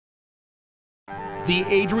The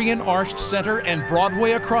Adrian Arsht Center and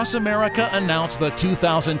Broadway Across America announced the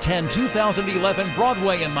 2010-2011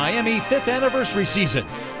 Broadway in Miami 5th anniversary season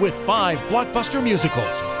with 5 blockbuster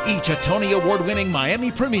musicals, each a Tony Award-winning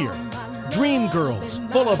Miami premiere. Dreamgirls,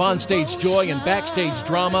 full of onstage joy and backstage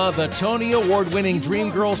drama, the Tony Award-winning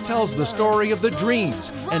Dreamgirls tells the story of the Dreams,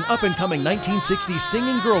 an up-and-coming 1960s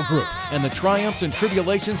singing girl group, and the triumphs and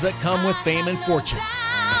tribulations that come with fame and fortune.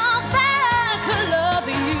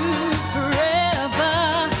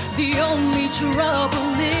 The only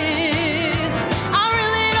trouble is I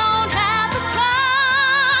really don't have the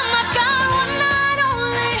time. I've got one night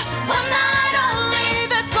only,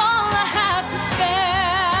 that's all I have to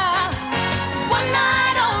spare. One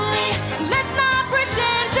night only, let's not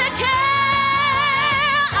pretend to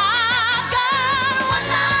care. I've got one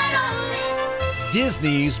night only.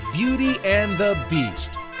 Disney's Beauty and the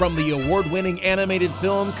Beast. From the award-winning animated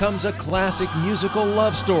film comes a classic musical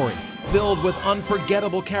love story, filled with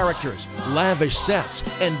unforgettable characters, lavish sets,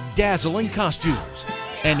 and dazzling costumes.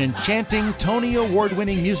 An enchanting Tony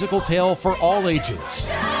Award-winning musical tale for all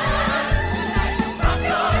ages.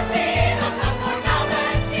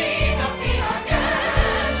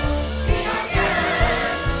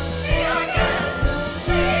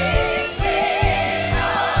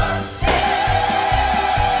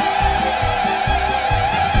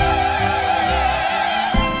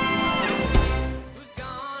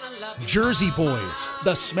 Jersey Boys,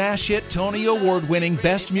 the smash hit Tony Award-winning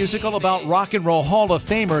best musical about rock and roll Hall of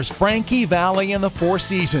Famers Frankie Valli and the Four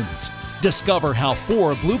Seasons. Discover how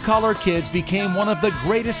 4 blue-collar kids became one of the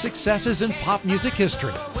greatest successes in pop music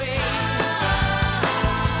history.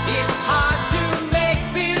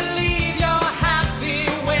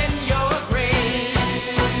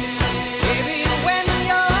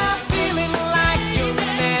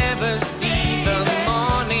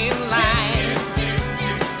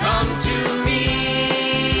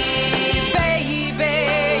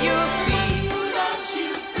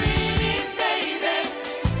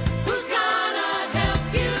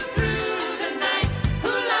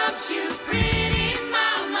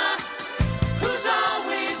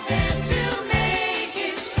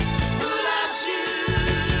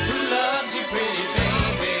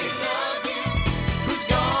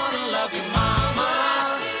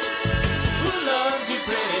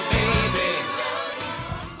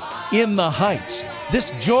 In the Heights,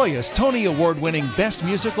 this joyous Tony Award-winning Best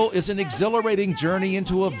Musical is an exhilarating journey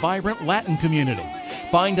into a vibrant Latin community.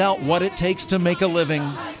 Find out what it takes to make a living,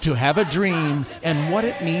 to have a dream, and what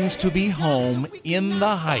it means to be home in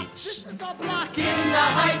the Heights. In the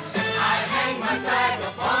Heights, I hang my flag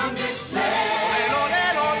upon display. It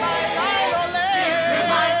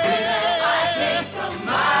reminds me that I came from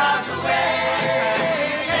miles away.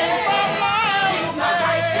 In the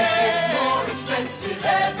Heights, it's more expensive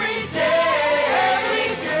every day,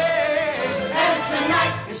 and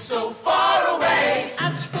tonight is so far away.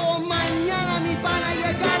 As for mañana, mi pana,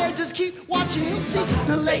 you gotta just keep watching. You'll see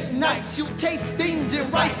the late nights. You'll taste beans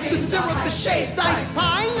and rice. The syrup is shaved ice.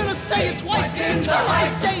 I ain't gonna say it twice. So turn on the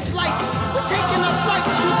stage lights. We're taking a flight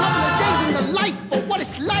to a couple of days in the life of what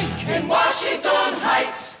it's like in Washington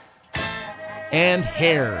Heights. And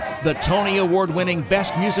Hair, the Tony Award-winning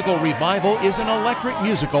Best Musical Revival, is an electric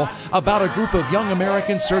musical about a group of young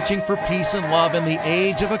Americans searching for peace and love in the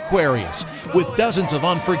age of Aquarius, with dozens of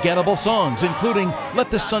unforgettable songs, including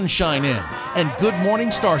Let the Sun Shine In and Good Morning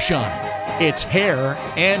Starshine. It's Hair,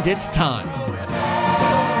 and it's time.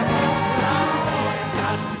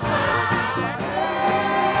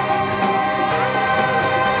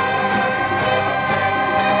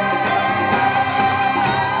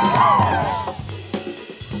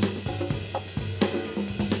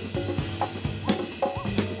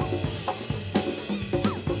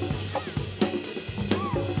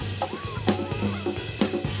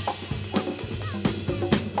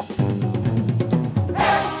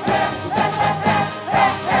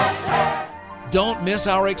 Don't miss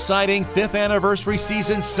our exciting 5th anniversary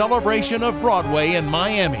season celebration of Broadway in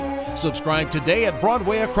Miami. Subscribe today at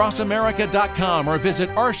BroadwayAcrossAmerica.com or visit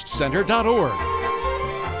ArshCenter.org.